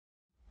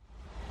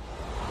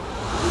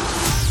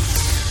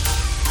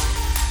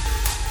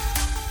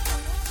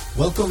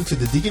Welcome to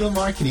the Digital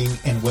Marketing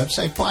and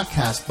Website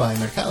Podcast by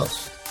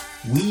Mercados.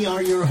 We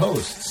are your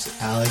hosts,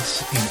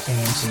 Alex and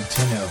Ann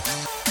Centeno.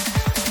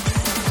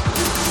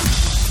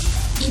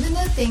 Even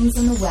though things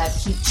on the web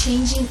keep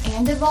changing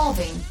and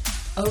evolving,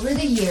 over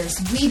the years,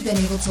 we've been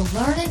able to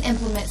learn and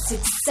implement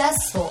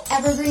successful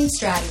evergreen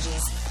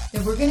strategies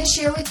that we're going to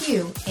share with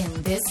you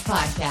in this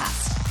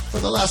podcast. For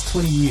the last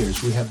 20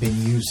 years, we have been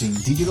using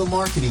digital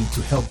marketing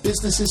to help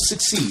businesses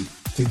succeed.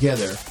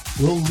 Together,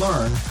 we'll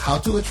learn how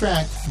to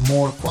attract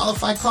more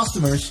qualified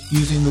customers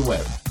using the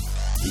web.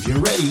 If you're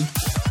ready,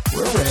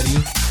 we're ready.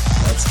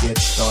 Let's get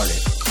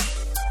started.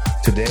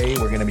 Today,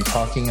 we're going to be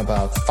talking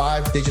about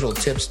 5 digital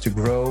tips to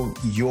grow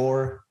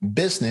your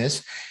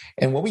business.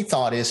 And what we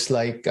thought is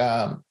like,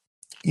 as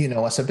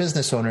a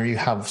business owner, you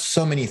have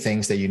so many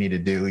things that you need to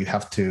do. You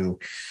have to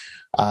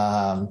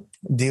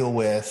deal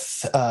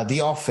with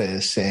the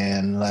office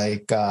and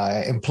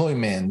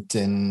employment,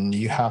 and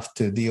you have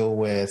to deal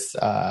with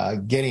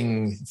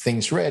getting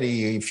things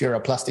ready. If you're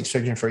a plastic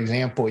surgeon, for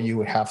example, you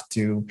would have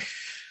to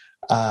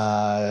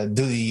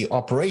do the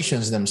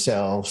operations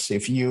themselves.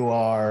 If you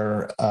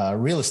are a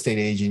real estate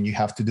agent, you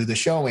have to do the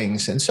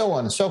showings and so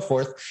on and so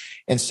forth.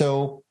 And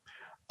so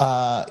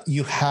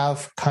you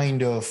have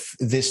kind of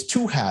these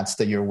 2 hats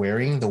that you're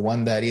wearing, the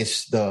one that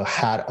is the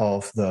hat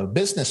of the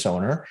business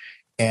owner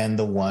and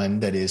the one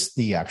that is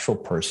the actual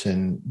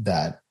person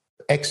that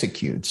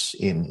executes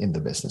in the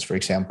business, for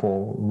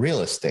example,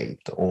 real estate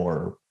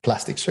or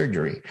plastic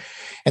surgery.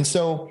 And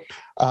so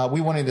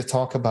we wanted to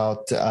talk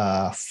about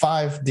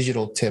 5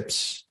 digital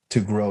tips to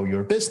grow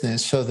your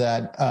business so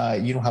that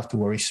you don't have to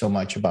worry so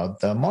much about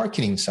the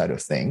marketing side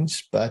of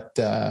things. But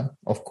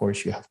of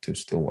course, you have to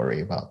still worry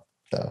about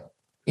the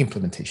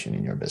implementation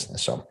in your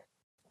business. So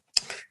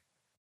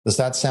does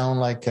that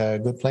sound like a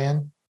good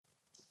plan?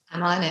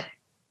 I'm on it.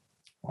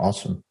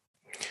 Awesome.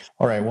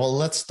 All right. Well,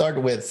 let's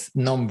start with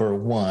number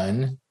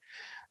 1.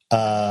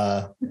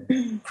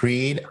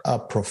 Create a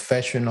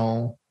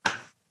professional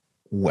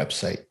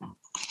website.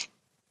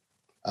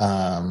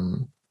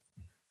 Do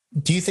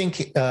you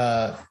think,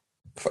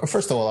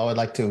 first of all, I would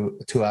like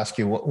to ask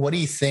you, what do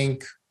you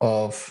think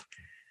of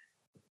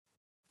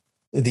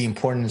the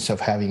importance of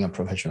having a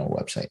professional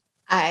website?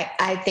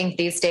 I think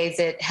these days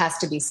it has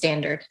to be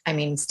standard.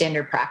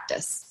 Standard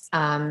practice.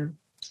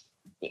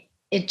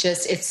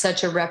 It's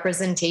such a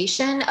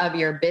representation of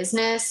your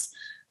business,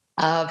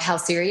 of how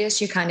serious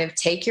you kind of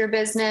take your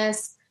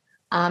business.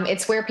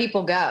 It's where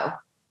people go.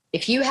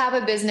 If you have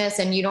a business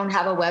and you don't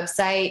have a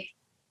website,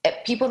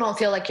 people don't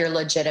feel like you're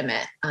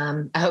legitimate.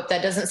 I hope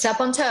that doesn't step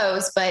on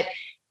toes, but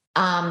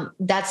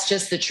that's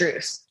just the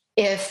truth.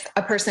 If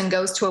a person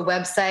goes to a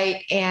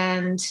website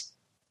and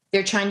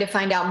they're trying to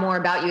find out more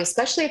about you,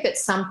 especially if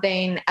it's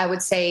something, I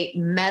would say,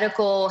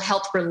 medical,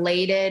 health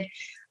related,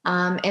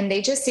 and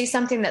they just see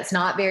something that's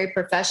not very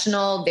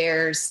professional.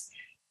 There's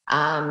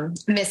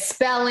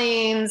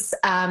misspellings.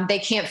 They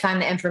can't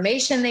find the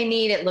information they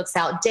need. It looks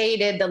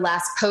outdated. The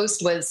last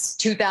post was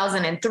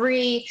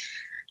 2003.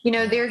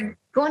 They're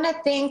going to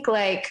think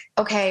like,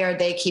 okay, are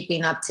they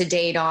keeping up to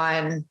date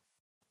on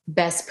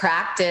best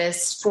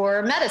practice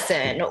for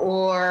medicine?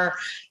 Or,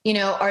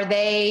 are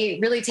they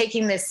really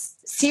taking this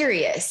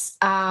serious?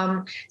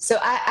 So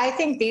I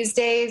think these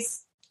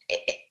days,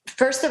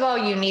 first of all,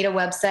 you need a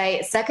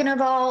website. Second of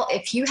all,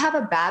 if you have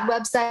a bad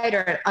website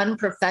or an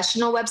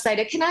unprofessional website,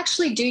 it can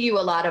actually do you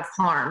a lot of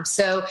harm.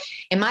 So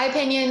in my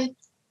opinion,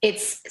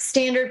 it's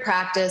standard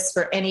practice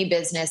for any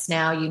business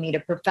now. You need a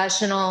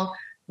professional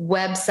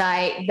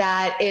website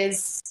that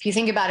is, if you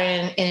think about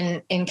it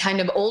in kind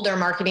of older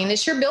marketing,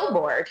 it's your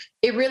billboard.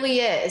 It really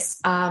is.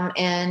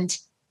 And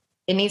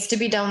it needs to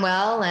be done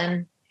well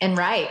and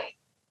right.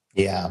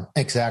 Yeah,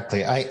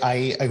 exactly.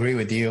 I agree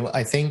with you.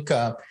 I think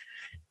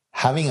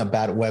having a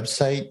bad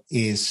website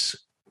is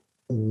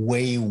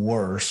way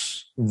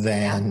worse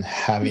than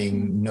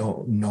having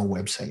no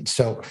website.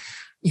 So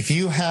if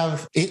you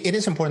have, it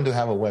is important to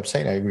have a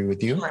website. I agree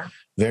with you. Sure.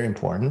 Very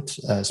important,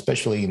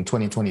 especially in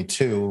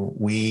 2022.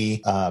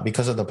 We,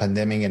 because of the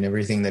pandemic and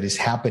everything that is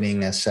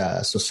happening as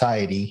a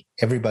society,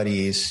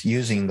 everybody is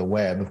using the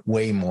web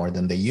way more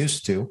than they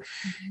used to.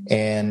 Mm-hmm.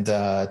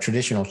 And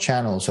traditional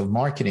channels of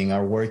marketing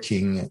are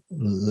working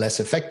less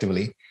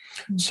effectively.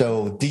 Mm-hmm.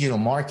 So digital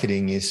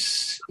marketing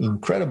is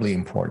incredibly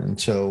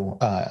important. So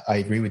I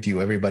agree with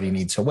you. Everybody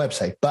needs a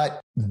website,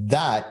 but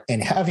that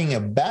and having a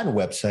bad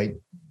website,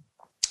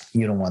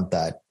 you don't want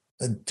that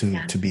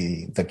to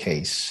be the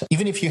case.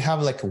 Even if you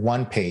have like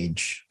one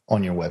page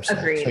on your website.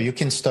 Agreed. So you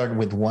can start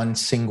with one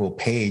single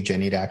page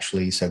and it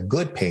actually is a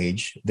good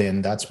page,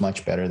 then that's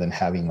much better than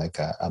having like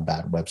a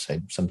bad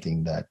website,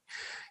 something that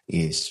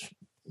is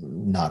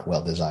not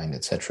well designed,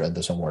 etc.,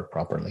 doesn't work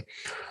properly.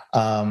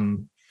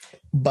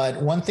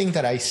 But one thing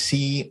that I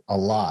see a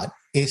lot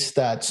is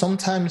that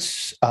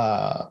sometimes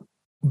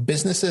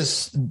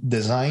businesses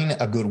design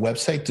a good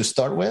website to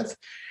start with,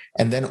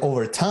 and then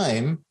over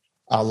time,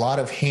 a lot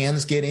of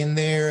hands get in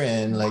there,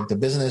 and like the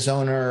business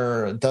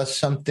owner does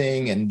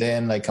something, and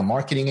then like a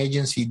marketing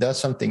agency does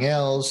something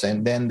else,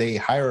 and then they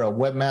hire a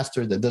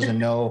webmaster that doesn't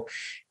know,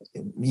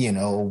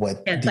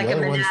 what it's the like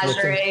other a one's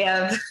menagerie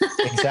of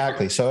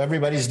exactly. So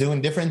everybody's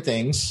doing different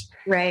things,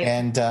 right?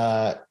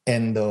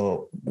 And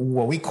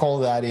what we call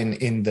that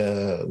in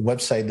the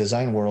website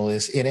design world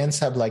is it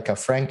ends up like a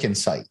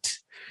Frankensite.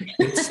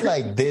 It's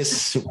like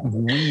this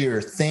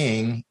weird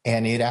thing,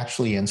 and it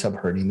actually ends up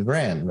hurting the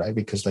brand, right?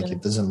 Because like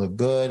it doesn't look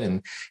good,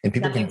 and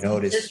people can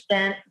notice.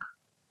 Consistent.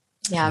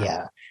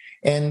 Yeah.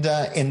 And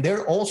there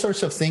are all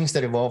sorts of things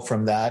that evolve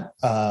from that.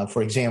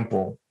 For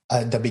example,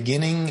 at the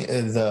beginning,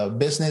 the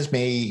business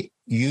may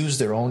use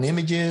their own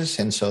images,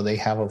 and so they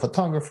have a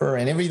photographer,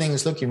 and everything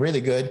is looking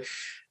really good.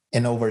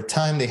 And over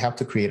time, they have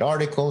to create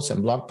articles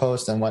and blog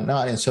posts and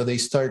whatnot. And so they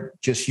start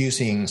just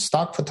using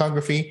stock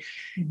photography.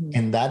 Mm-hmm.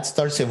 And that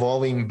starts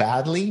evolving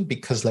badly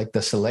because like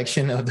the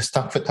selection of the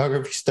stock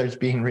photography starts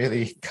being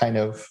really kind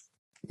of,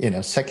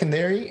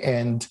 secondary,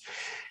 and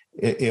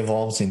it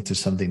evolves into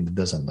something that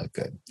doesn't look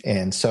good.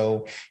 And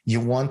so you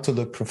want to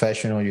look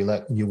professional.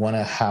 You want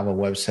to have a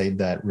website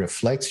that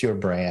reflects your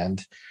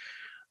brand.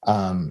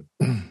 That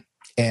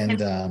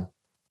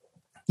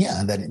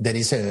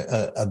is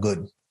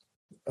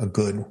a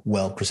good,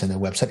 well-presented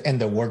website, and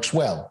that works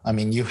well. I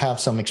mean, you have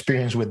some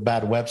experience with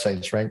bad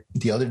websites, right?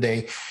 The other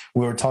day,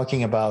 we were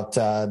talking about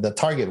the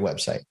Target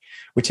website,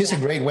 which is a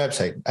great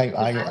website.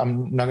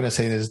 I'm not going to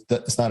say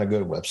it's not a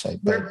good website.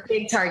 But we're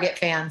big Target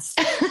fans.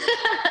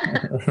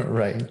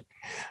 Right.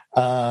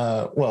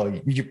 Well,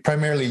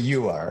 primarily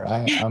you are.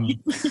 I'm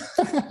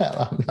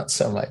not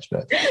so much.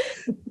 But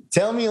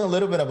tell me a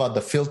little bit about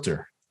the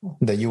filter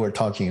that you were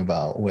talking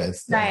about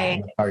with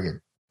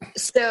Target.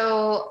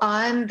 So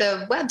on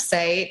the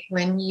website,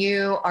 when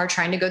you are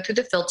trying to go through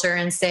the filter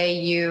and say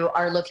you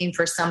are looking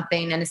for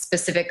something in a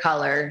specific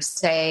color,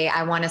 say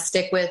I want to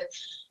stick with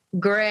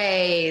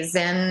grays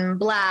and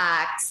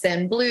blacks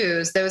and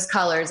blues, those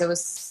colors. I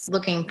was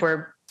looking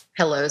for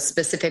pillows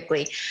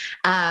specifically.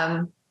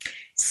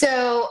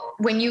 So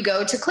when you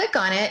go to click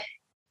on it,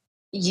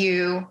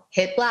 you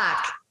hit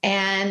black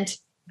and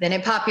then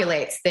it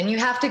populates. Then you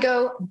have to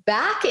go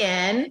back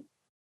in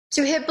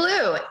to hit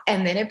blue,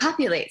 and then it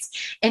populates.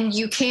 And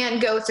you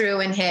can't go through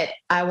and hit,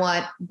 I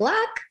want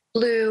black,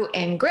 blue,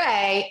 and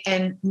gray,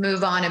 and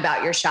move on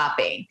about your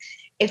shopping.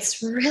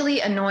 It's really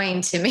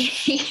annoying to me,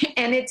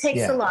 and it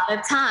takes a lot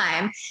of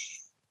time.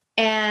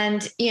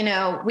 And,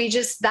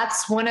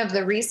 that's one of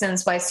the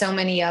reasons why so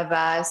many of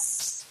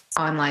us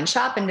online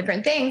shop and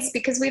different things,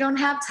 because we don't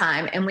have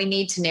time and we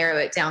need to narrow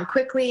it down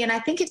quickly. And I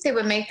think if they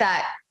would make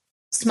that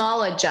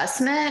small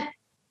adjustment,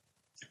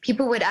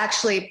 people would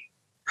actually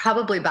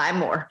probably buy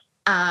more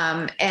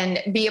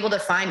and be able to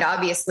find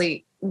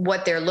obviously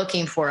what they're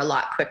looking for a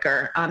lot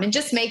quicker, and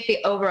just make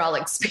the overall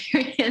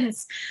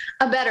experience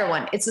a better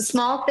one. It's a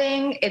small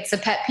thing. It's a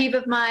pet peeve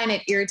of mine.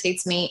 It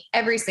irritates me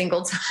every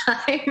single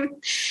time.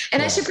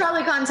 And I should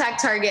probably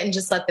contact Target and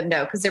just let them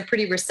know, because they're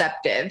pretty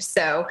receptive.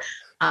 So,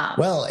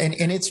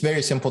 and it's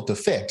very simple to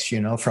fix,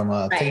 from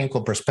a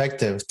technical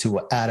perspective,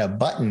 to add a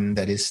button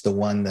that is the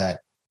one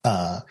that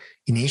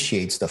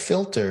initiates the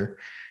filter,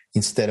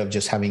 instead of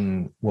just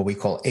having what we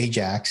call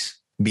Ajax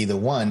be the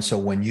one. So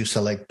when you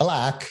select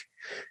black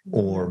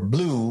or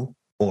blue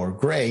or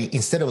gray,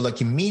 instead of like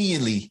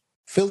immediately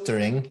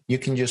filtering, you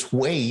can just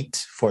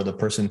wait for the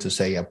person to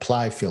say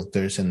apply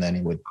filters, and then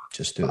it would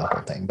just do the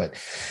whole thing. But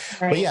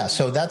yeah,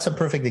 so that's a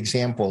perfect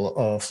example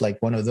of like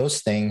one of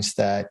those things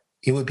that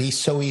it would be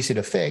so easy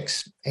to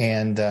fix.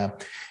 And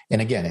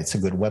again, it's a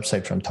good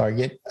website from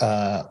Target,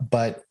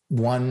 but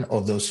one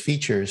of those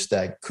features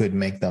that could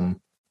make them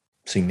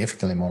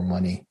significantly more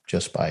money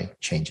just by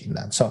changing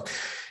that. So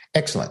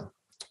excellent.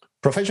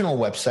 Professional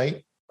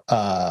website.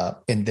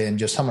 And then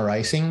just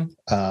summarizing,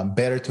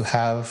 better to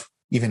have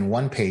even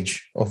one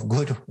page of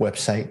good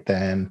website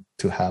than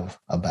to have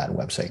a bad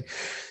website.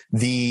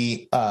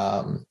 The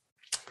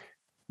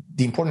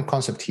important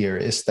concept here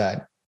is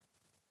that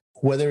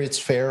whether it's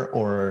fair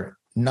or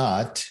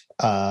not,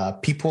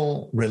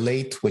 people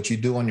relate what you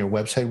do on your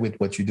website with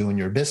what you do in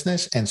your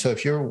business. And so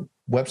if your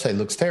website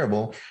looks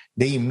terrible,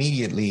 they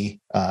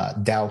immediately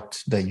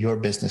doubt that your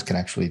business can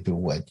actually do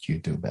what you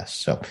do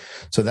best. So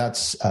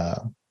that's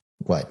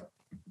what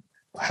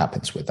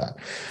happens with that.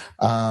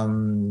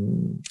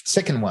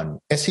 Second one,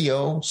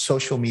 SEO,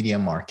 social media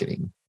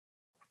marketing.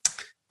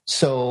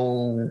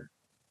 So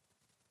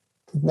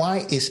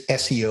why is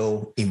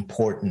SEO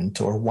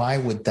important, or why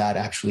would that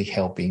actually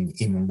help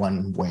in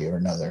one way or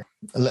another?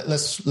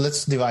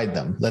 Let's divide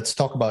them. Let's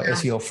talk about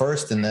SEO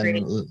first, and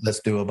then let's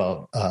do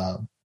about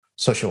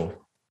social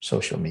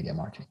media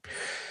marketing.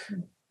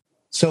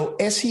 So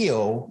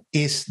SEO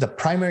is the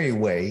primary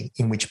way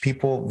in which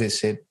people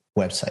visit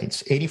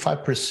websites.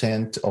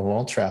 85% of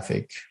all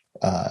traffic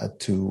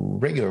to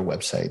regular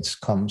websites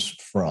comes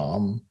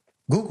from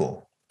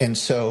Google. And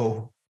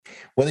so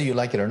whether you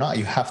like it or not,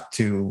 you have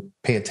to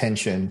pay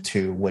attention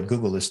to what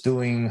Google is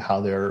doing,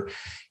 how they're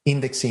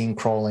indexing,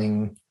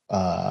 crawling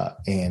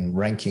and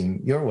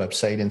ranking your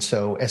website. And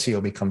so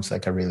SEO becomes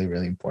like a really,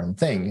 really important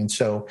thing. And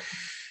so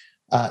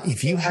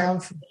if you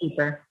have...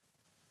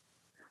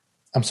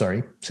 I'm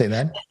sorry, say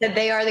that? That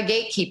they are the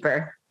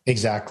gatekeeper.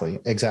 Exactly.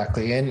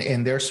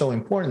 And they're so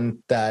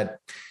important that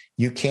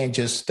you can't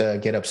just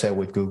get upset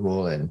with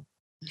Google and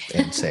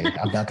say,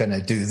 I'm not going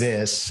to do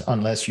this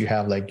unless you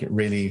have like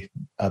really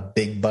a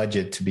big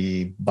budget to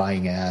be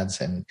buying ads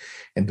and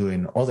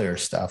doing other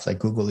stuff. Like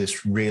Google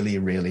is really,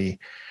 really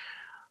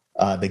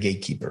the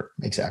gatekeeper.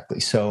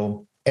 Exactly.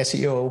 So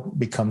SEO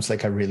becomes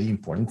like a really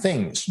important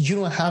thing. You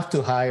don't have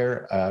to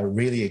hire a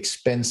really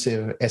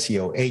expensive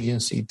SEO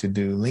agency to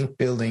do link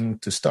building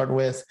to start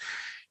with,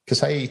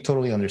 because I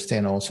totally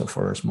understand also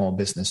for small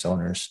business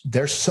owners,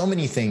 there's so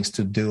many things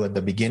to do at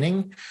the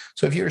beginning.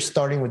 So if you're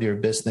starting with your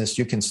business,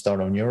 you can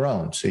start on your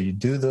own. So you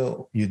do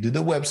the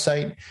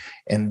website,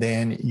 and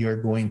then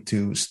you're going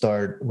to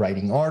start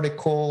writing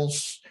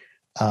articles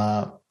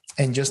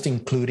and just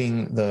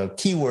including the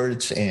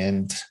keywords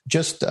and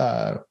just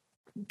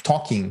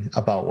talking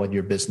about what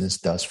your business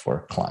does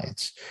for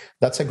clients.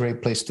 That's a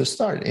great place to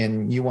start.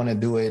 And you want to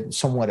do it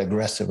somewhat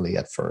aggressively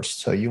at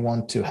first. So you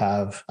want to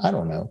have, I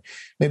don't know,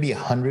 maybe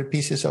 100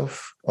 pieces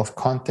of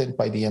content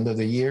by the end of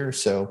the year.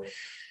 So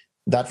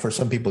that for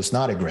some people is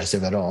not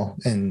aggressive at all.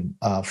 And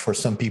for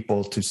some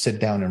people to sit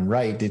down and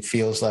write, it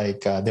feels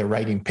like they're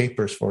writing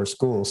papers for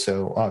school.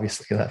 So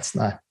obviously that's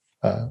not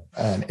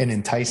an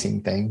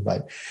enticing thing,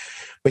 but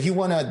you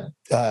want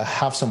to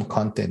have some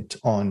content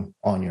on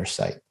your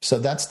site. So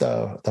that's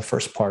the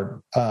first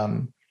part.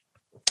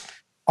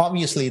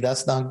 Obviously,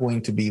 that's not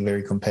going to be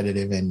very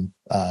competitive. And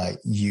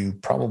you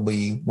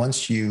probably,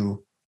 once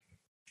you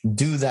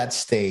do that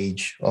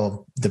stage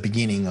of the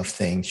beginning of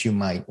things, you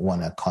might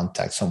want to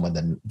contact someone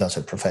that does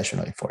it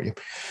professionally for you.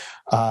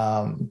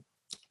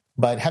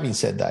 But having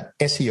said that,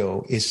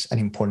 SEO is an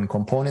important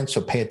component.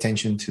 So pay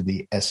attention to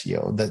the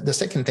SEO. The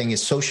second thing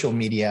is social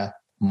media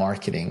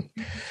marketing.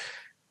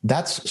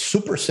 That's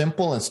super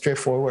simple and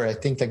straightforward. I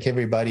think like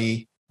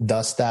everybody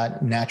does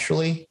that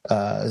naturally.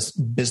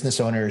 Business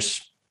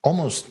owners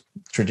almost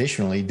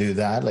traditionally do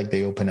that. Like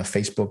they open a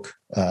Facebook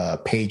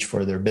page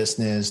for their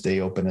business. They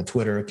open a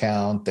Twitter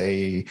account.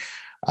 They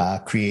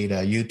create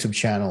a YouTube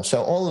channel.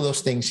 So all of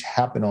those things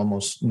happen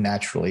almost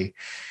naturally.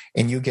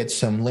 And you get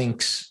some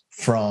links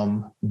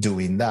from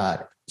doing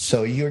that.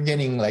 So you're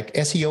getting like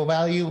SEO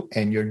value,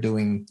 and you're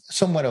doing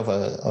somewhat of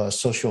a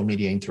social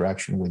media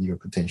interaction with your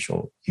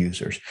potential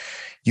users.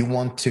 You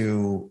want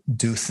to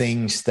do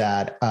things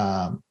that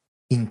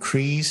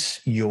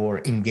increase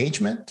your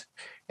engagement.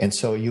 And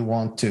so you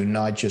want to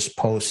not just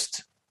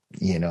post,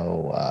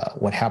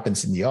 what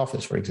happens in the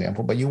office, for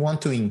example, but you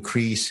want to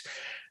increase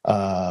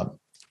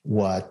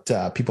what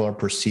people are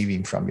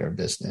perceiving from your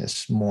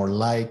business. More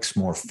likes,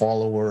 more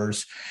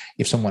followers.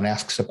 If someone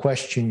asks a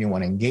question, you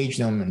want to engage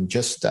them and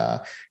just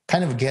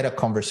kind of get a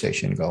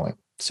conversation going.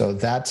 So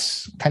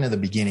that's kind of the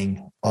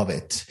beginning of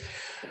it.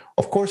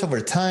 Of course, over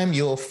time,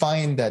 you'll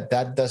find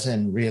that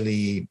doesn't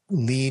really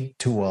lead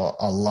to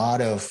a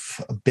lot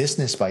of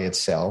business by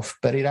itself,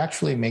 but it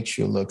actually makes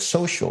you look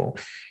social.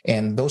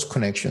 And those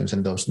connections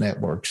and those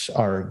networks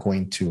are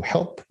going to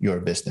help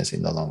your business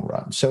in the long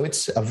run. So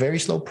it's a very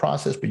slow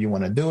process, but you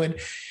want to do it.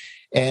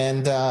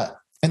 And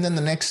then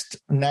the next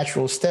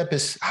natural step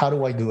is, how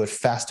do I do it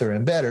faster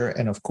and better?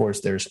 And of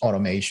course, there's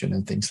automation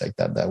and things like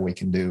that we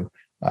can do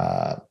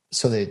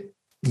so that,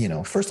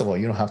 first of all,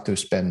 you don't have to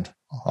spend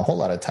a whole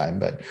lot of time.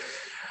 But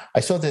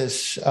I saw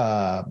this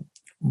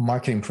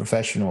marketing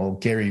professional,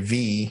 Gary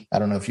Vee. I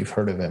don't know if you've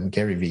heard of him,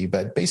 Gary Vee,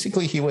 but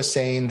basically he was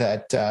saying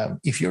that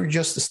if you're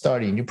just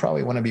starting, you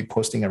probably want to be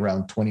posting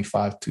around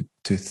 25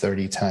 to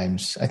 30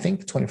 times, I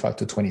think 25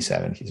 to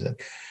 27, he said,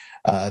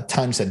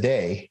 times a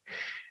day.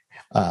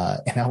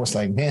 And I was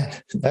like, man,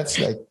 that's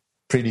like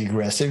pretty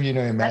aggressive.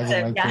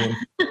 Imagine doing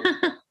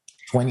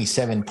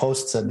 27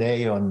 posts a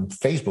day on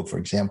Facebook, for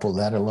example.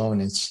 That alone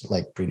is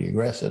like pretty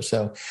aggressive.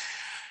 So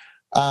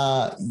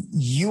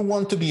you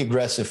want to be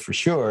aggressive for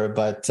sure,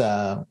 but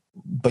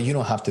you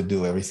don't have to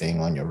do everything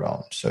on your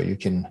own. So you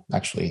can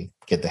actually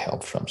get the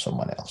help from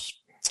someone else.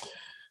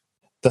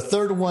 The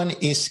third one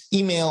is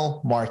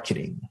email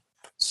marketing.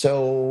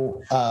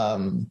 So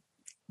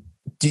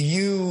do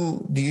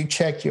you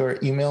check your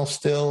email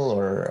still,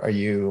 or are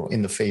you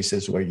in the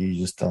phases where you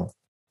just don't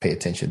pay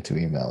attention to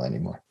email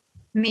anymore?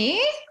 Me?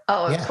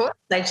 Oh, of course.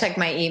 I check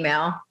my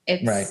email.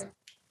 It's right.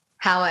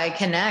 How I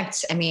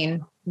connect. I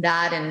mean,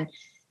 that and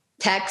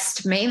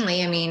text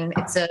mainly. I mean,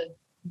 it's a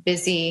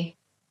busy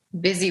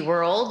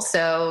world.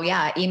 So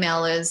yeah,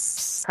 email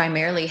is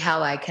primarily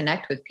how I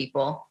connect with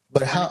people.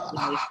 But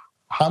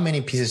how many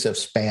pieces of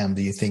spam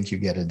do you think you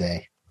get a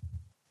day?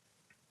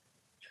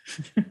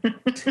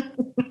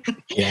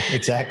 Yeah,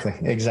 exactly.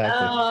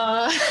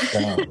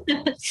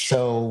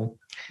 So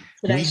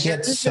we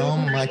get so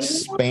much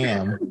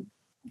spam.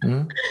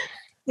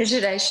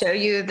 Should I show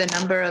you the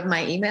number of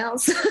my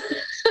emails?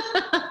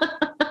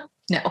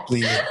 No.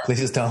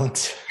 Please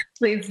don't.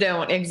 Please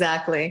don't.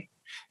 Exactly.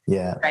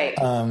 Yeah. Right.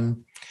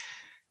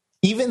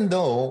 Even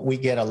though we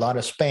get a lot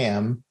of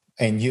spam,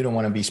 and you don't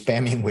want to be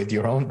spamming with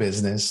your own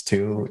business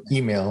to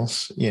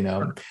emails,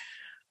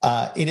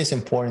 it is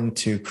important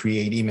to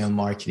create email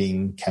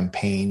marketing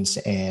campaigns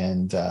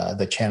and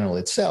the channel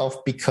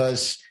itself,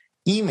 because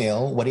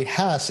email, what it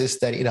has is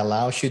that it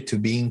allows you to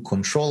be in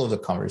control of the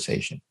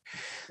conversation.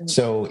 Mm-hmm.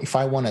 So if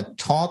I want to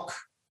talk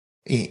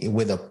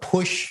with a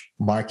push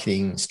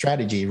marketing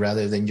strategy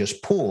rather than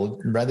just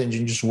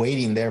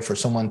waiting there for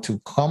someone to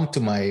come to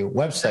my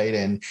website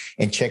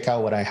and check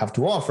out what I have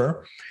to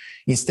offer,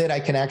 instead I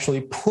can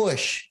actually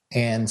push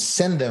and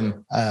send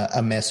them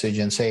a message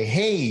and say,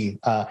 hey,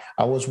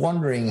 I was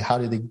wondering how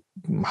did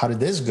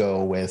this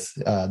go with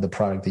the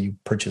product that you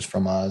purchased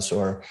from us,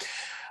 or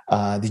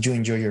did you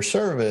enjoy your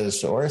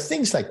service, or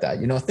things like that.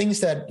 Things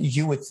that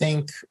you would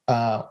think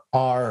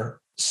are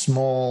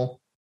small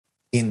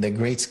in the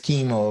great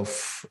scheme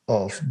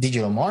of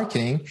digital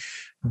marketing,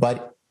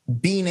 but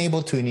being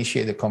able to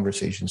initiate the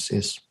conversations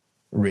is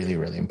really,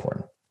 really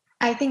important.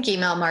 I think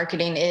email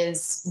marketing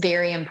is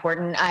very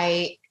important.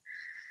 I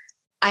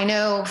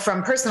know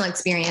from personal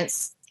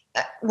experience,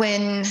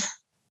 when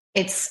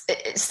it's,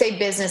 say,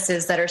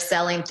 businesses that are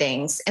selling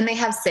things and they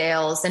have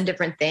sales and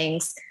different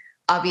things,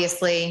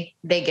 obviously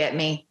they get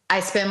me.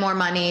 I spend more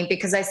money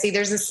because I see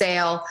there's a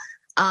sale.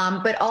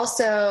 But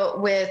also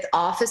with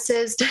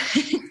offices,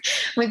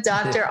 with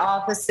doctor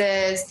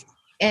offices,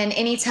 and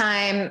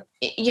anytime,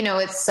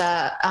 it's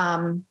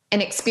an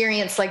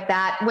experience like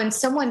that, when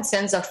someone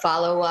sends a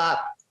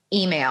follow-up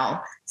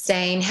email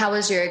saying, how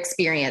was your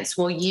experience?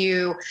 Will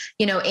you,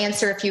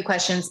 answer a few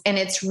questions? And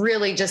it's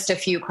really just a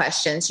few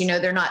questions.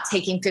 They're not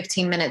taking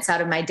 15 minutes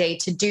out of my day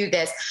to do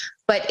this,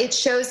 but it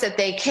shows that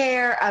they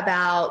care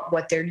about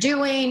what they're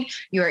doing,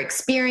 your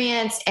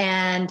experience,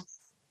 and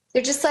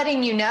they're just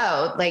letting you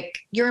know, like,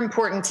 you're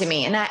important to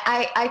me. And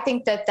I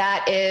think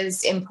that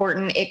is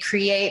important. It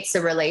creates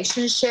a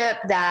relationship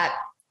that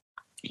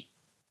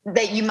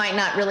you might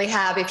not really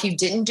have if you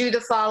didn't do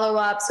the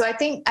follow-up. So I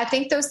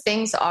think those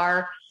things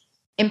are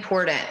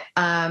important.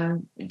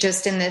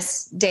 Just in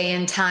this day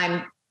and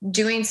time,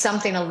 doing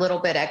something a little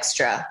bit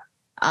extra.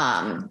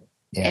 And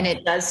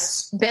it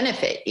does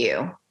benefit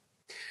you.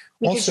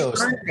 Because you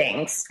learn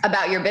things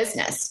about your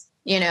business,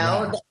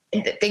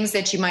 things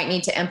that you might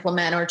need to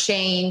implement or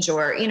change,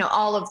 or,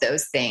 all of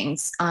those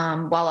things,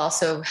 while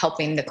also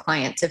helping the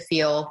client to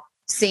feel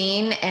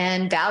seen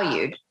and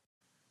valued.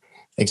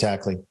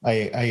 Exactly. I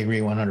agree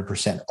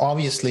 100%.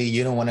 Obviously,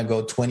 you don't want to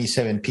go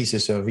 27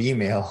 pieces of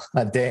email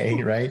a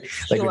day, right?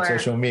 Like with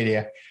social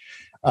media.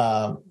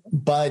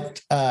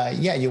 But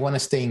you want to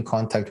stay in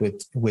contact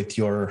with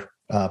your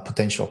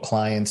potential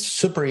clients.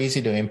 Super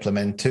easy to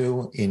implement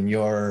too. In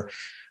your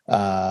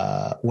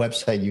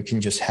website, you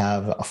can just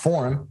have a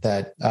form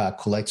that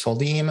collects all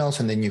the emails,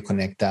 and then you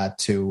connect that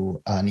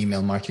to an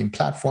email marketing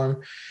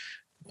platform.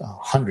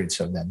 Hundreds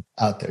of them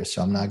out there.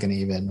 So I'm not going to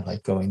even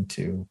go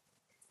into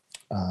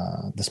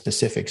the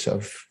specifics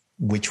of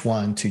which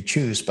one to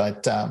choose,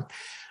 but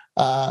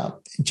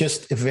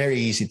just very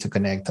easy to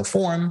connect a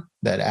form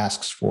that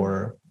asks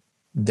for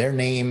their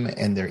name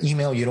and their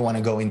email. You don't want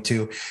to go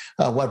into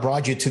what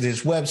brought you to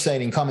this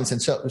website and comments,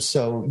 and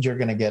so you're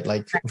going to get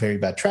very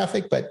bad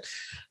traffic. But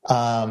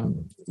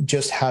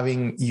just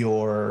having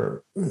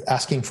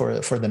asking for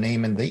the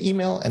name and the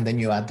email, and then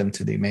you add them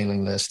to the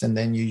mailing list, and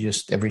then you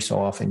just every so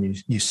often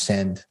you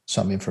send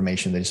some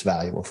information that is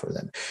valuable for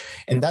them.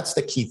 And that's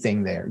the key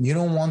thing there. You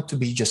don't want to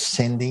be just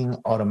sending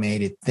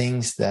automated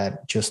things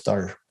that just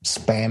are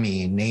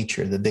spammy in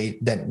nature,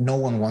 that no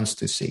one wants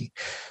to see.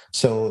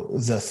 So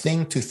the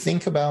thing to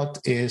think about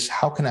is,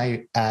 how can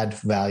I add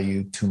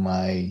value to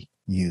my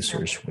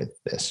users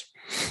with this?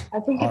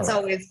 I think it's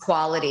always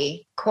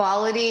quality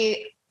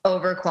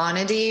over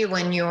quantity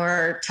when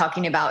you're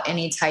talking about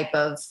any type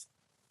of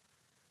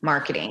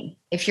marketing.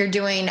 If you're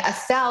doing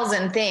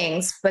 1,000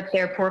 things, but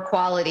they're poor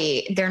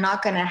quality, they're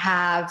not going to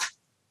have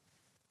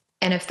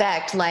an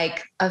effect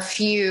like a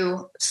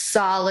few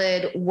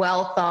solid,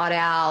 well thought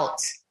out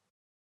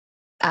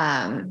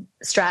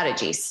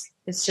strategies.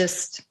 It's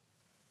just,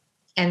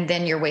 and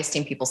then you're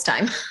wasting people's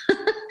time.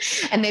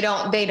 And they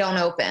don't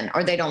open,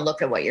 or they don't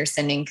look at what you're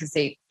sending because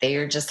they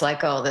are just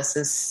like, oh, this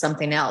is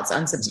something else.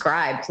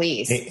 Unsubscribe,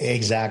 please.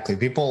 Exactly.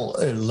 People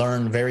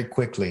learn very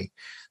quickly.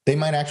 They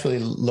might actually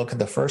look at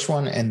the first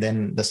one, and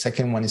then the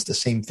second one is the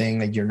same thing.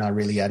 Like, you're not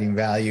really adding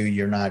value.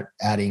 You're not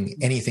adding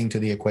anything to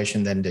the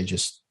equation. Then they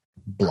just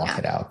block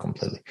it out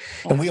completely.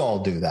 Yeah. And we all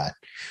do that.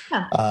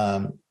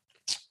 Yeah.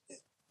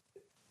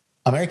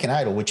 American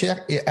Idol, which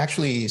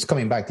actually is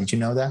coming back. Did you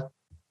know that?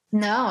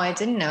 No, I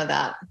didn't know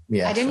that.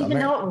 Yeah, I didn't even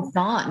know it was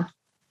on.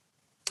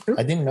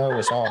 I didn't know it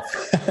was off.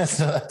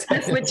 I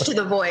switched to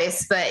The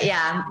Voice, but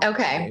yeah,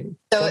 okay.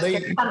 So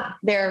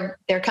they're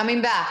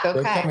coming back.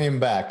 Okay, they're coming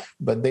back,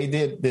 but they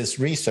did this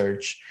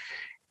research,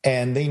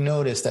 and they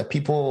noticed that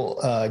people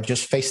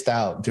just phased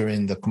out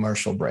during the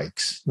commercial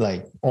breaks.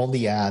 Like, all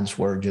the ads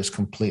were just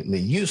completely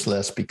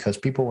useless because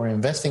people were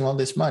investing all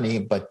this money,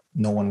 but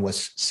no one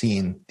was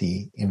seeing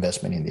the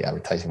investment in the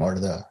advertising or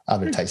the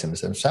advertisements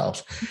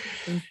themselves.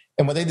 Mm-hmm.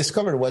 And what they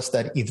discovered was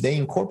that if they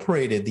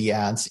incorporated the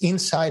ads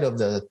inside of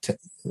the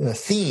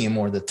theme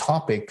or the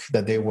topic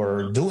that they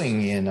were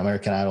doing in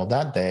American Idol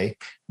that day,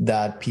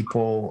 that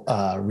people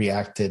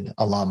reacted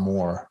a lot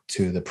more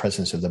to the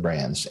presence of the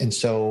brands. And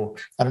so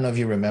I don't know if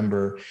you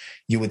remember,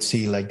 you would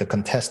see like the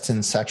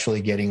contestants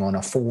actually getting on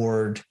a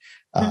Ford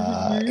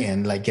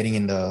and like getting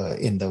in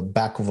the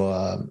back of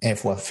a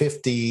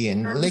F-150,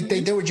 and like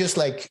they were just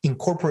like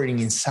incorporating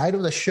inside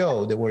of the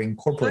show. They were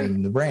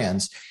incorporating the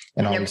brands,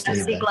 and obviously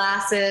Pepsi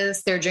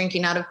glasses. They're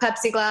drinking out of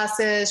Pepsi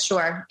glasses.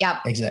 Sure,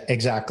 yeah,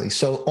 exactly.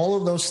 So all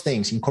of those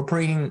things,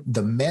 incorporating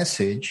the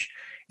message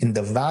and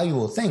the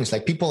valuable things.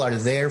 Like people are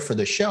there for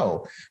the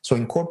show, so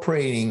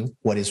incorporating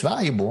what is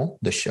valuable,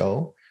 the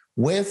show,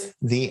 with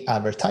the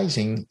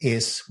advertising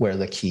is where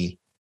the key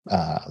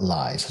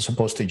lies, as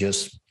opposed to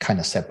just kind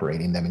of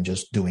separating them and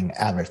just doing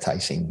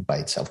advertising by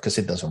itself, because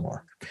it doesn't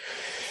work.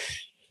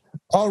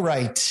 All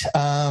right.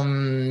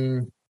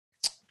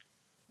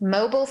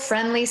 Mobile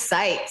friendly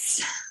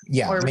sites.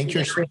 Yeah. Make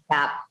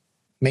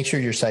sure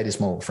your site is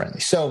mobile friendly.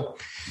 So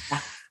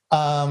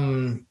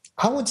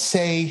I would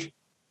say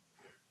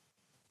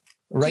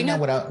right now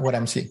what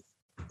I'm seeing.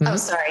 Oh,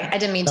 sorry. I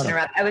didn't mean to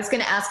interrupt. I was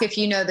going to ask if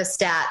you know the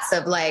stats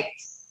of like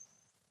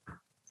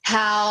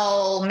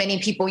how many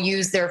people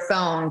use their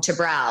phone to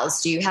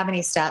browse. Do you have any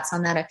stats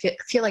on that? I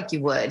feel like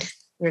you would.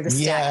 You're the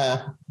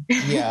stat.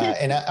 Yeah.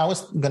 And I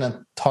was going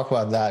to talk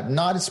about that.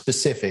 Not as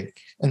specifics,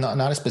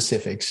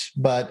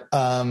 but,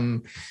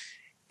 and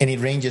it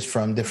ranges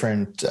from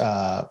different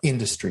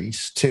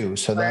industries too.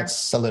 So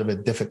that's a little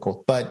bit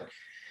difficult, but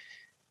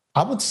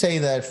I would say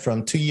that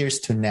from 2 years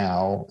to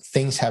now,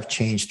 things have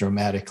changed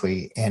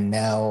dramatically. And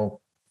now,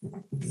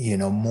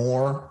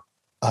 more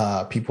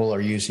people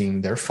are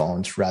using their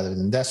phones rather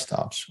than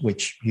desktops,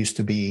 which used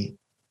to be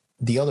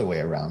the other way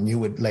around. You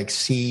would like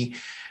see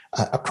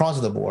across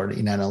the board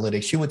in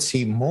analytics, you would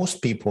see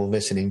most people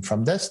visiting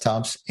from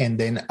desktops and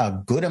then a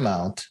good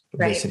amount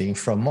visiting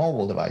from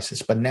mobile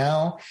devices. But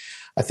now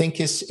I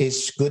think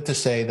it's good to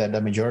say that the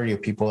majority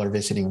of people are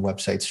visiting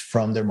websites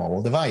from their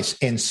mobile device.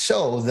 And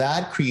so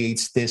that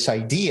creates this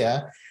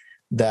idea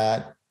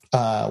that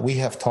we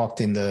have talked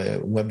in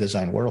the web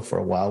design world for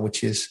a while,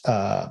 which is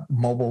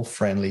mobile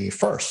friendly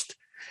first,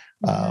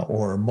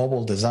 or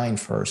mobile design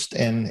first.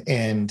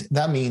 And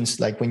that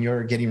means like when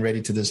you're getting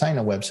ready to design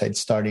a website,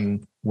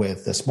 starting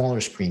with a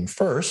smaller screen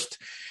first,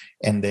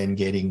 and then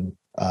getting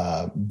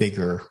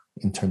bigger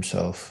in terms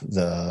of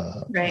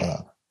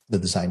the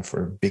design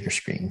for bigger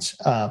screens.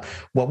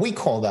 What we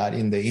call that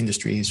in the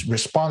industry is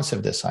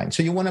responsive design.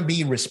 So you want to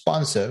be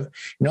responsive.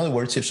 In other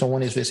words, if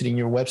someone is visiting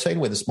your website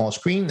with a small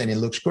screen, then it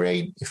looks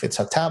great. If it's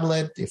a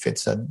tablet, if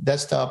it's a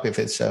desktop, if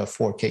it's a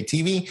 4K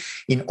TV,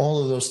 in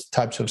all of those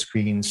types of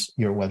screens,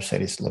 your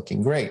website is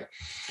looking great.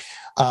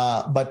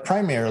 But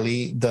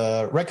primarily,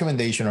 the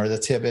recommendation or the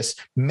tip is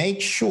make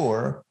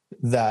sure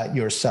that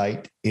your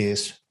site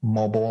is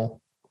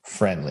mobile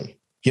friendly.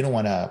 You don't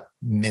want to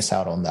miss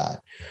out on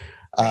that.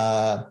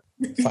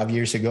 5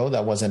 years ago,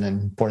 that wasn't an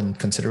important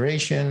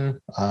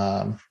consideration.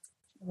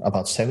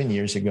 About 7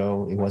 years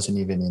ago, it wasn't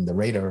even in the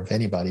radar of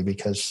anybody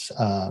because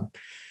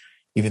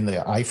even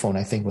the iPhone,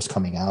 I think, was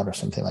coming out or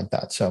something like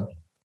that. So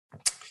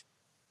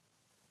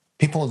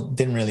people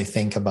didn't really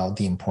think about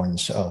the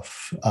importance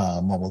of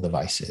mobile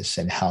devices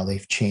and how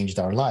they've changed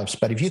our lives.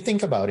 But if you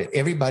think about it,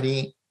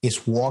 everybody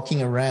is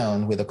walking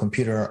around with a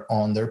computer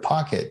on their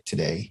pocket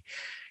today.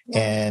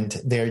 And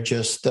they're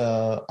just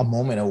a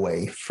moment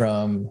away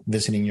from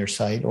visiting your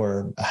site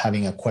or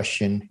having a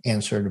question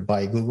answered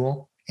by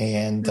Google.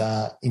 And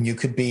you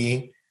could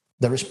be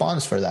the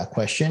response for that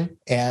question.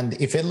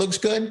 And if it looks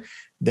good,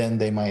 then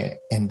they might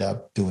end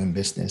up doing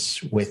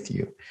business with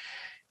you.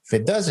 If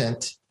it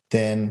doesn't,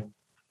 then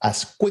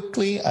as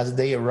quickly as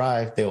they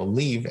arrive, they'll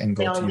leave and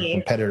go to your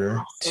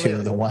competitor, to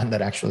the one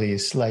that actually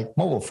is like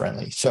mobile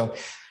friendly. So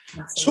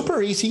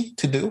super easy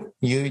to do.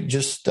 You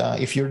just,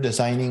 if you're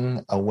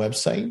designing a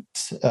website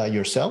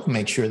yourself,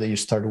 make sure that you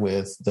start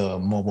with the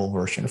mobile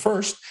version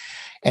first.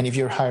 And if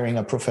you're hiring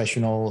a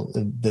professional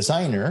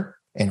designer,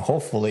 and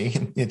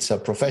hopefully it's a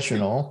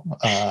professional,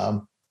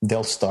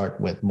 they'll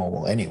start with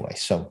mobile anyway.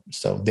 So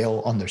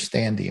they'll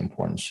understand the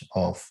importance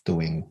of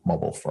doing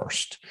mobile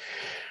first.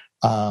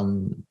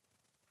 And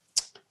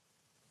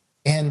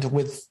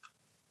with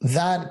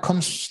that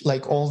comes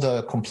like all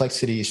the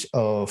complexities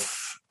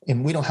of,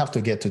 and we don't have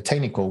to get too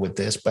technical with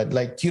this, but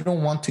like you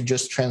don't want to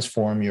just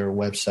transform your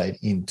website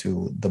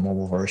into the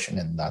mobile version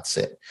and that's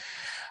it.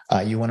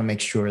 You want to make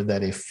sure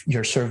that if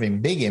you're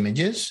serving big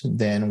images,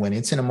 then when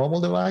it's in a mobile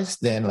device,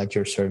 then like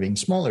you're serving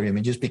smaller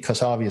images,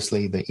 because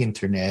obviously the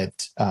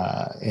internet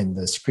and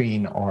the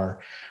screen are,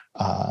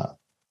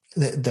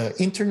 the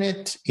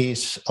internet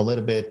is a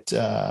little bit,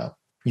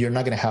 you're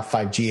not going to have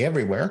 5G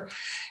everywhere.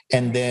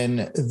 And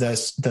then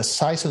the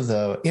size of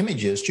the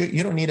images,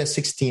 you don't need a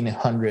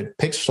 1600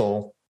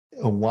 pixel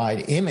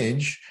wide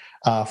image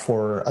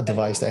for a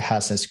device that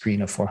has a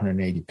screen of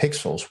 480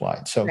 pixels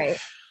wide.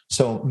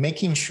 So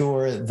making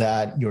sure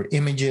that your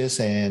images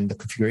and the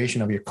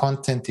configuration of your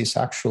content is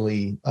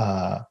actually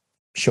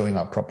showing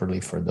up properly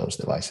for those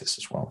devices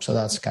as well. So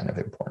that's kind of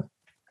important.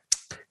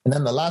 And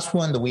then the last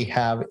one that we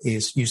have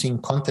is using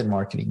content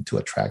marketing to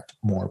attract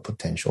more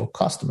potential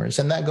customers.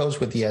 And that goes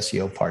with the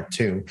SEO part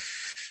too.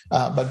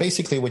 But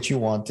basically what you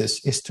want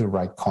is to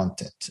write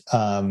content.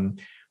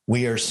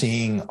 We are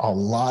seeing a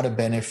lot of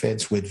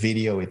benefits with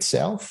video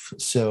itself.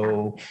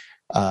 So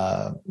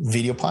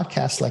video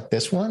podcasts like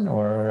this one,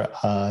 or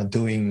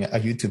doing a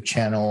YouTube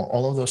channel,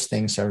 all of those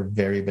things are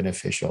very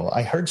beneficial.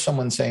 I heard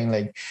someone saying,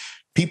 like,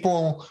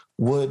 people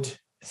would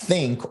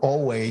think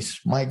always,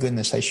 my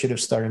goodness, I should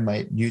have started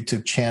my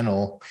YouTube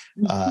channel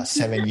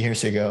 7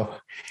 years ago.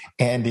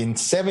 And in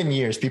 7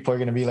 years, people are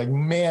going to be like,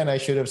 man, I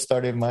should have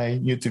started my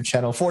YouTube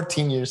channel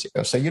 14 years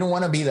ago. So you don't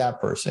want to be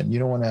that person. You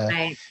don't want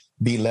to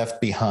be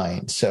left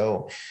behind.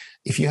 So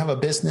if you have a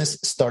business,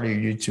 start your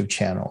YouTube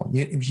channel.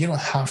 You don't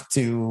have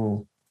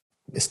to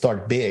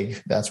start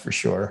big, that's for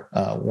sure.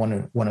 One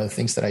of the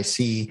things that I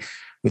see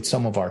with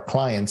some of our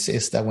clients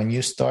is that when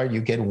you start,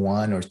 you get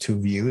 1 or 2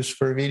 views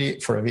for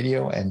a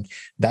video, and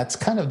that's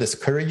kind of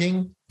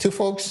discouraging to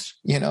folks.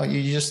 You know,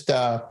 you just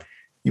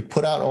you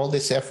put out all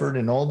this effort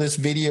and all this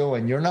video,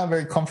 and you're not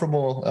very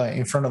comfortable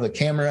in front of the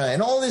camera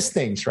and all these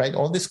things, right?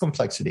 All this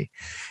complexity,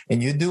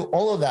 and you do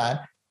all of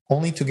that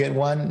only to get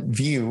 1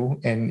 view,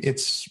 and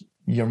it's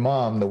your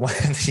mom, the one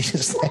that she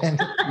just sent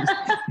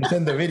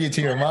the video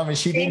to your mom, and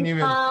she didn't even.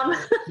 Mom,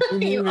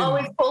 you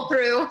always pull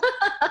through.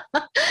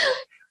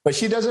 But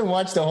she doesn't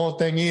watch the whole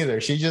thing either.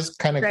 She just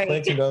kind of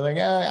clicks and goes like,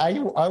 I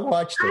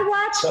watched it. I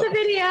watched the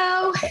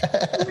video.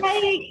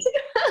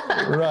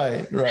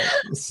 Right.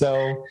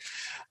 So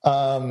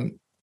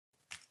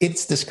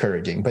it's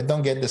discouraging, but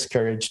don't get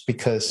discouraged,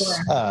 because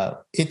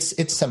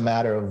it's a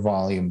matter of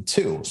volume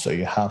too. So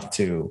you have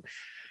to,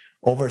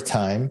 over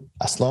time,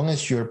 as long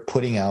as you're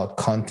putting out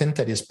content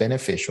that is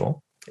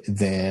beneficial,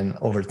 then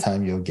over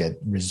time you'll get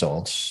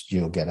results.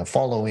 You'll get a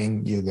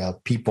following. You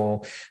got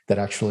people that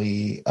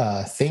actually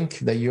think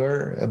that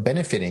you're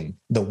benefiting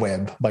the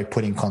web by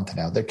putting content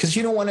out there, because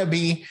you don't want to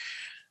be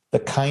the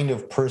kind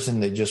of person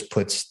that just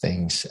puts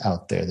things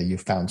out there that you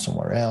found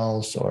somewhere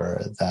else,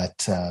 or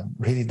that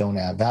really don't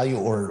add value,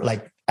 or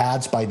like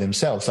ads by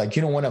themselves. Like,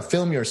 you don't want to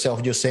film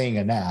yourself just saying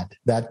an ad.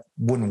 That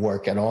wouldn't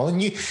work at all. And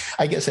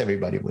I guess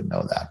everybody would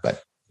know that,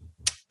 but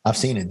I've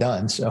seen it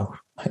done. So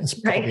it's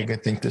probably a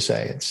good thing to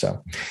say it.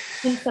 So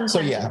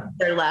yeah,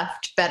 they're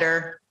left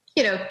better,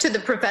 to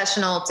the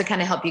professional to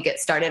kind of help you get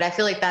started. I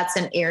feel like that's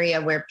an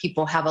area where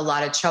people have a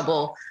lot of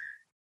trouble.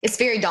 It's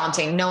very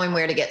daunting knowing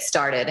where to get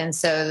started. And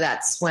so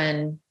that's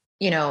when,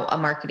 a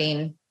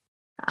marketing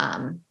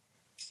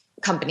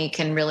company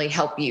can really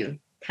help you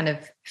kind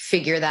of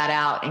figure that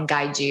out and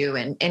guide you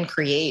and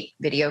create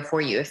video for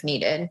you if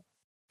needed.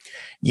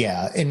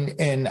 Yeah.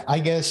 And I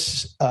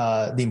guess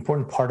the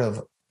important part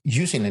of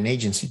using an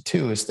agency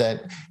too is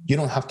that you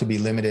don't have to be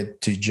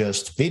limited to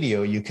just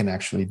video. You can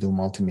actually do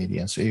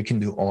multimedia. So you can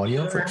do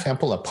audio, for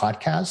example. A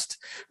podcast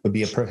would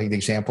be a perfect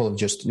example of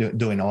just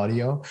doing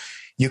audio.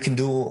 You can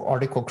do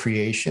article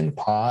creation,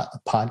 podcasts,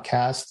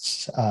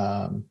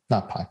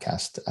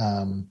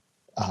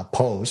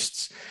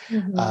 posts.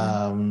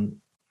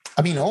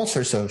 Mm-hmm. All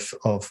sorts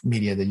of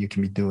media that you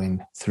can be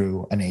doing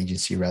through an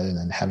agency rather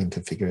than having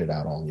to figure it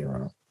out on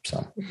your own.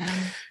 So,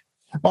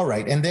 all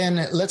right. And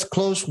then let's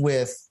close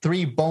with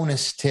 3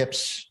 bonus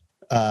tips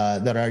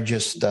that are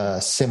just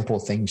simple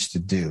things to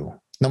do.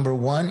 Number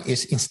 1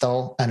 is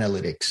install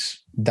analytics.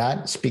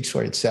 That speaks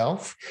for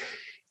itself.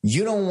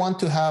 You don't want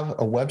to have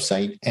a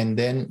website and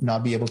then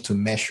not be able to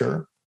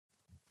measure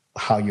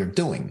how you're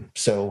doing.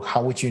 So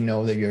how would you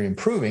know that you're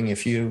improving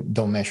if you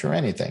don't measure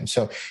anything?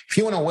 So if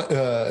you want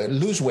to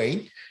lose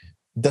weight,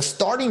 the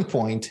starting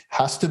point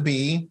has to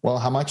be, well,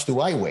 how much do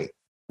I weigh?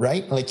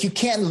 Right? Like, you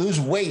can't lose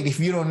weight if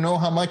you don't know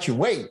how much you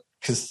weigh,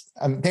 because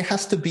there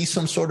has to be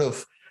some sort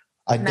of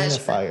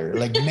identifier,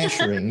 like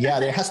measuring. Yeah,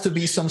 there has to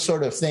be some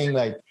sort of thing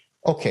like,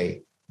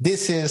 okay,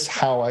 this is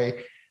how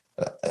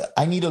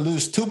I need to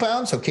lose 2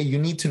 pounds. Okay, you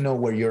need to know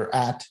where you're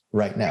at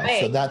right now.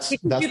 Right. So that's you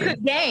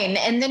could gain,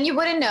 and then you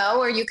wouldn't know,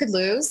 or you could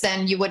lose,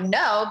 and you wouldn't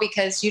know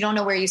because you don't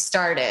know where you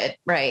started.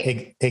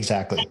 Right.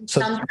 Exactly.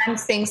 So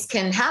sometimes things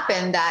can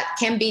happen that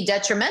can be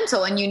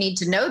detrimental, and you need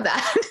to know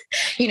that.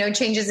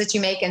 Changes that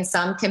you make, and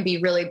some can be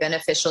really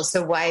beneficial.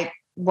 So why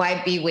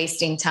be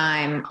wasting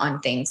time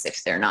on things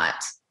if they're not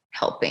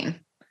helping?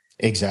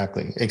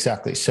 Exactly.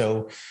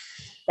 So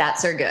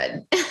stats are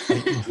good.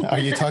 Are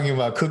you talking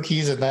about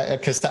cookies and that?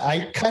 Because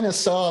I kind of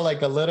saw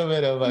like a little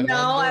bit of a. No,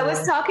 I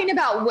was talking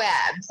about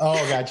web. Oh,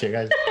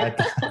 gotcha.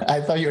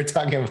 I thought you were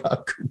talking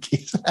about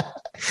cookies.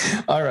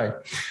 All right.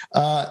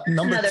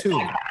 Number 2.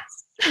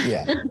 Podcast.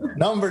 Yeah.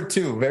 Number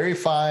 2,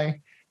 verify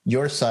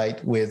your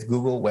site with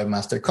Google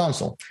Webmaster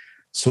Console.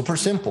 Super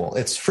simple.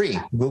 It's free.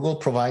 Google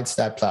provides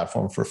that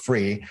platform for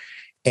free.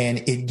 And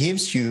it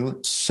gives you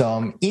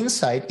some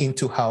insight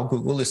into how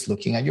Google is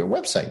looking at your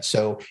website.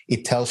 So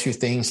it tells you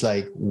things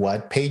like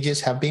what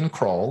pages have been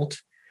crawled,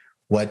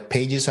 what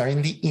pages are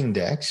in the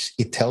index.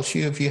 It tells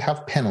you if you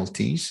have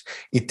penalties.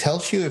 It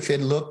tells you if it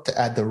looked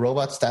at the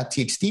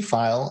robots.txt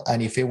file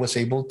and if it was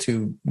able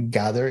to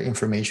gather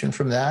information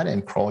from that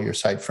and crawl your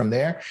site from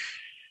there.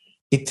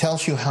 It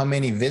tells you how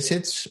many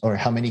visits or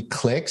how many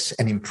clicks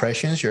and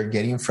impressions you're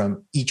getting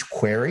from each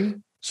query.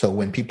 So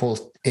when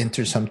people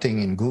enter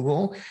something in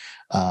Google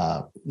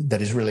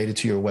that is related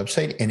to your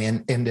website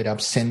and ended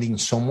up sending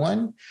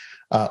someone,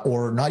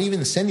 or not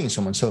even sending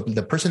someone. So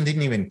the person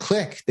didn't even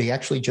click. They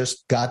actually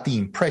just got the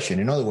impression.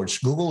 In other words,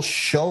 Google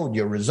showed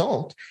your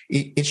result.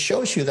 It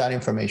shows you that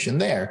information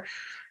there.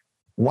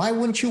 Why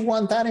wouldn't you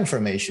want that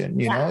information?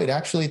 You know, it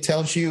actually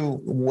tells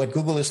you what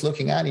Google is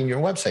looking at in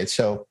your website.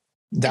 So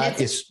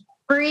that is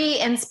free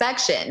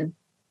inspection.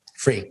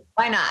 Free.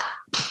 Why not?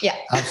 Yeah.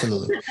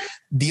 Absolutely.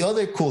 The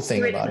other cool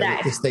thing about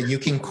it is that you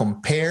can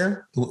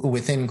compare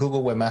within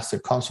Google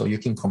Webmaster Console, you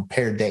can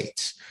compare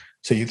dates.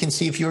 So you can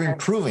see if you're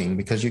improving,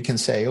 because you can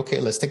say, okay,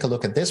 let's take a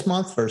look at this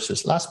month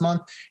versus last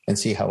month and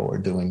see how we're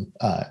doing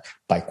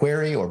by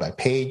query or by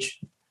page.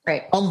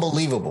 Right.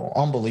 Unbelievable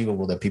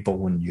that people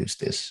wouldn't use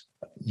this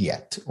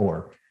yet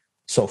or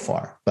so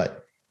far.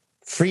 But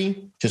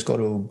free, just go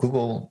to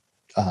Google,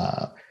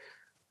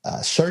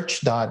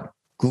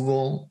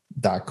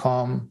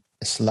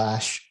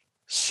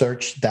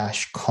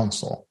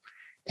 search.google.com/search-console,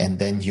 and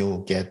then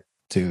you'll get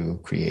to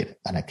create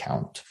an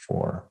account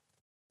for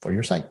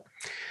your site.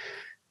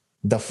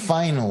 The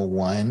final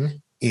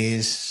one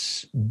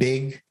is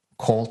big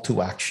call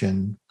to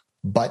action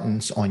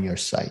buttons on your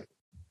site.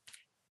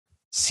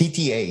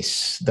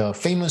 CTAs, the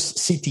famous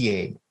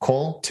CTA,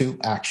 call to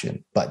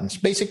action buttons.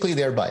 Basically,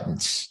 they're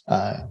buttons,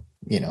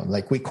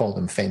 like we call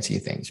them fancy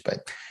things,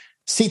 but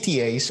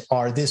CTAs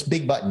are these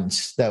big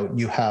buttons that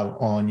you have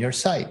on your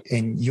site,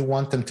 and you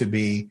want them to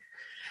be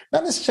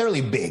not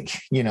necessarily big.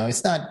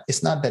 It's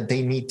not that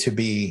they need to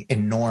be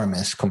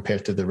enormous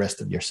compared to the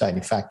rest of your site.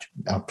 In fact,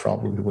 I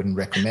probably wouldn't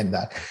recommend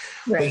that.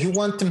 Right. But you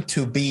want them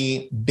to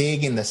be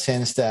big in the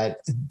sense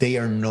that they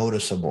are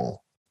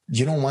noticeable.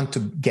 You don't want to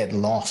get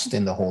lost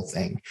in the whole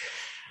thing.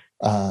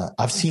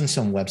 I've seen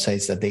some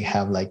websites that they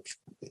have like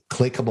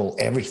clickable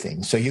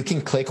everything. So you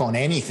can click on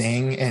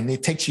anything and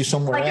it takes you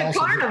somewhere else.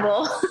 Like a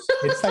carnival.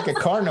 It's like a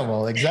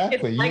carnival.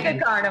 Exactly. It's like a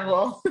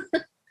carnival.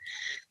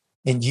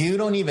 And you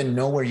don't even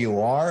know where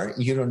you are.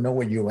 You don't know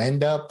where you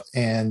end up.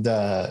 And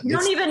you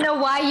don't even know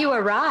why you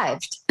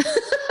arrived.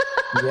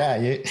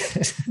 Yeah.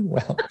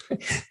 Well,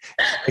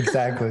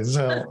 exactly.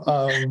 So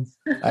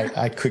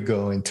I could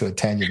go into a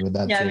tangent with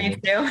that. Yeah, me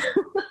too.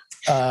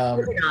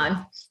 Moving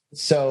on.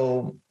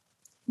 So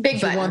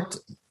big button.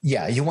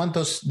 You want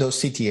those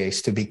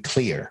CTAs to be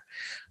clear.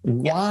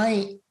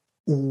 Yeah.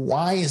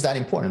 Why is that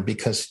important?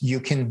 Because you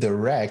can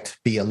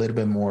be a little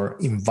bit more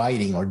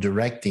inviting or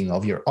directing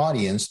of your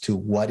audience to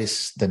what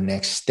is the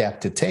next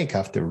step to take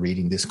after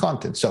reading this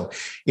content. So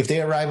if they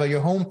arrive at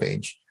your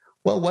homepage,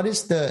 well, what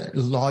is the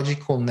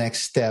logical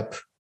next step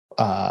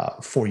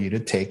for you to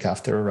take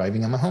after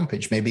arriving on my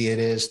homepage? Maybe it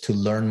is to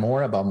learn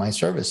more about my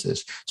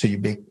services. So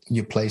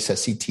you place a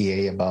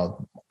CTA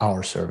about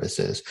our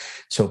services.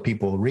 So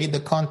people read the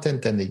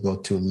content and they go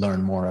to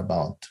learn more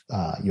about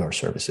your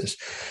services.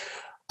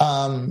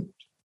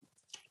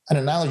 An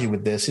analogy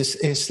with this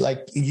is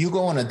like you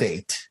go on a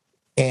date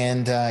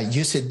and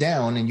you sit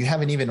down and you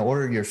haven't even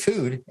ordered your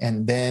food.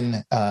 And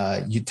then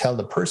you tell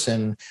the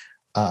person,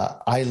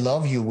 I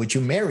love you. Would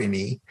you marry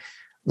me?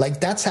 Like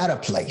that's out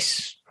of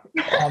place.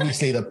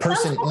 Obviously the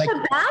person like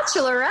the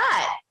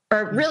Bachelorette,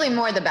 or really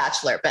more the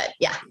Bachelor, but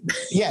yeah.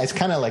 Yeah. It's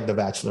kind of like the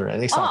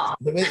Bachelorette.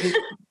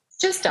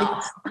 Just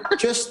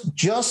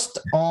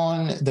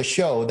on the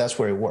show, that's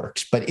where it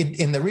works. But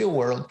in the real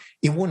world,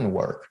 it wouldn't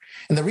work.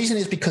 And the reason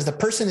is because the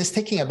person is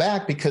taking it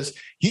back because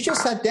you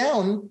just sat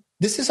down.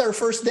 This is our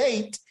first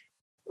date.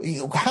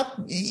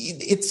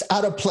 It's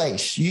out of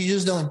place. You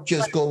just don't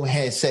just go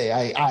ahead and say,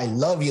 I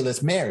love you,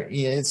 let's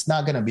marry. It's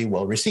not going to be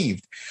well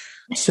received.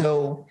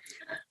 So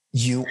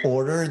you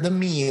order the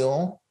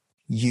meal.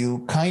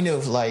 You kind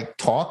of like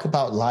talk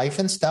about life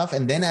and stuff.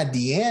 And then at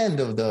the end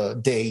of the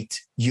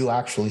date, you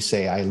actually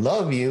say, I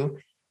love you.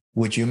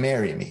 Would you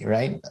marry me?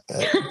 Right.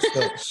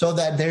 So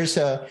that there's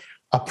a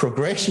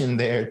progression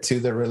there to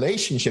the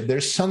relationship.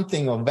 There's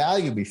something of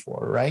value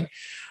before. Right.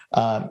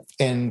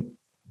 And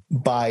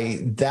by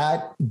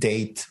that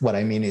date, what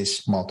I mean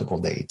is multiple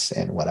dates.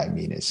 And what I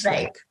mean is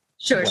like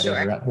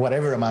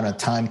whatever amount of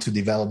time to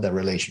develop the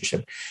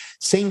relationship.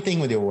 Same thing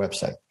with your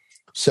website.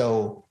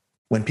 So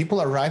when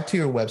people arrive to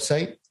your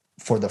website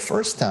for the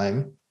first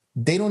time,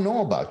 they don't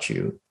know about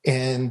you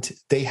and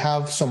they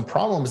have some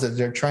problems that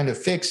they're trying to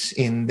fix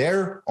in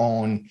their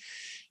own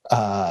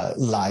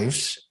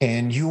lives.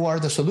 And you are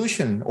the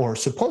solution, or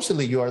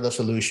supposedly you are the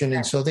solution.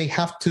 And so they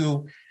have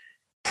to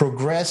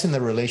progress in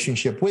the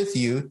relationship with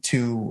you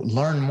to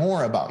learn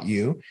more about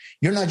you.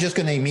 You're not just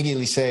going to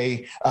immediately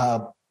say,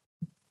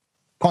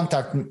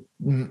 contact,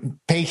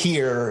 pay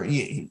here.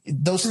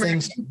 Those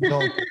things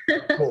don't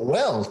go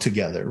well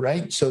together,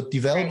 right? So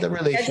develop the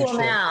relationship. Schedule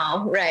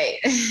now, right.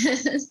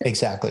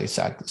 Exactly.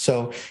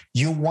 So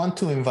you want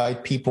to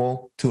invite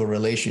people to a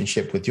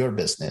relationship with your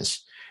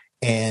business.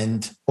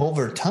 And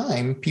over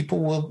time, people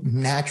will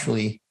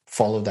naturally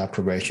follow that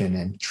progression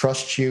and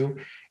trust you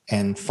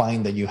and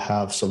find that you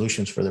have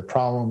solutions for their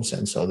problems.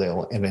 And so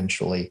they'll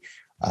eventually,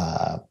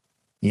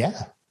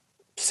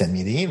 send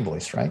me the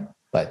invoice, right?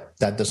 But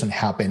that doesn't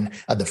happen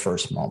at the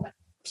first moment.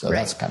 So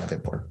that's kind of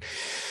important.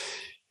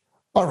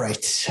 All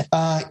right.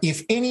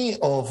 If any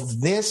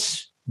of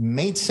this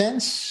made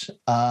sense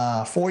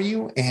for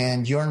you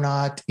and you're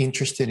not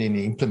interested in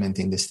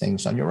implementing these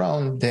things on your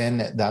own,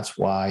 then that's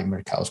why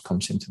Mercados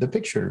comes into the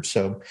picture.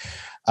 So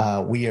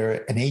we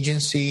are an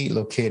agency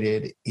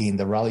located in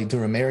the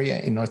Raleigh-Durham area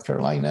in North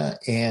Carolina,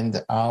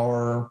 and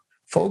our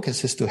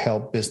focus is to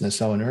help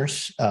business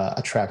owners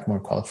attract more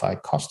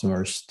qualified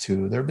customers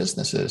to their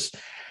businesses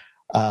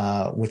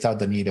without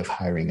the need of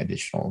hiring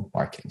additional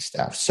marketing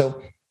staff.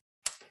 So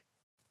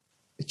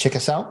check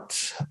us out,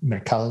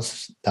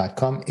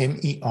 mercados.com,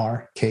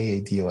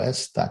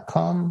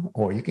 merkados.com,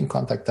 or you can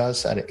contact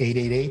us at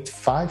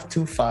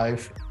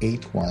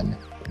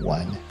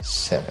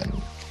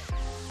 888-525-8117.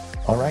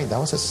 All right, that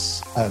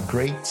was a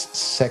great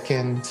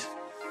second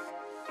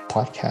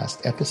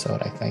podcast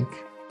episode, I think.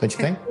 Don't you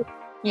think?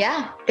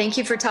 Yeah, thank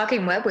you for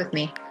talking web with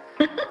me.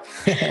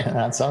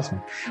 That's awesome.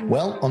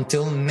 Well,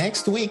 until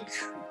next week,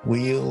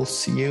 we'll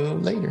see you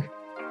later.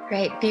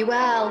 Great. Be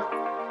well.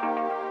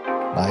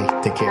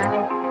 Bye. Take care.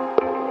 Bye.